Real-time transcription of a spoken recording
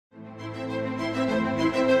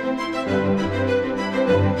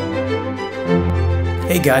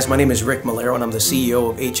Hey guys, my name is Rick Malero and I'm the CEO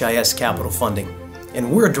of HIS Capital Funding.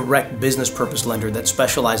 And we're a direct business purpose lender that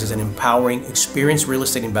specializes in empowering experienced real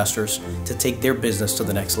estate investors to take their business to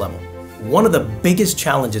the next level. One of the biggest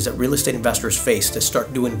challenges that real estate investors face to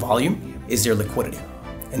start doing volume is their liquidity.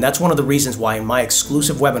 And that's one of the reasons why in my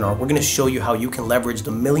exclusive webinar, we're going to show you how you can leverage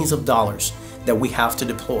the millions of dollars that we have to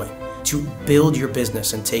deploy to build your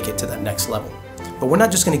business and take it to that next level. But we're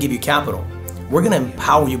not just going to give you capital. We're going to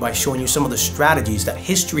empower you by showing you some of the strategies that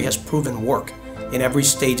history has proven work in every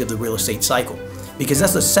stage of the real estate cycle. Because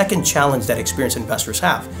that's the second challenge that experienced investors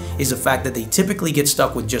have, is the fact that they typically get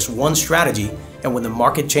stuck with just one strategy, and when the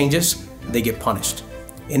market changes, they get punished.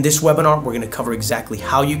 In this webinar, we're going to cover exactly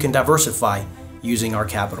how you can diversify using our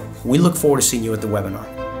capital. We look forward to seeing you at the webinar.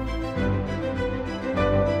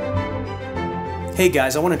 Hey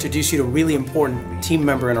guys, I want to introduce you to a really important team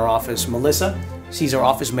member in our office, Melissa. She's our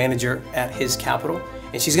office manager at HIS Capital,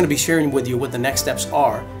 and she's going to be sharing with you what the next steps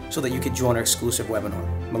are so that you can join our exclusive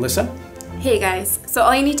webinar. Melissa? Hey guys, so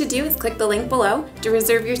all you need to do is click the link below to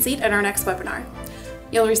reserve your seat at our next webinar.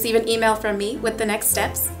 You'll receive an email from me with the next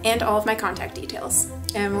steps and all of my contact details,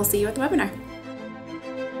 and we'll see you at the webinar.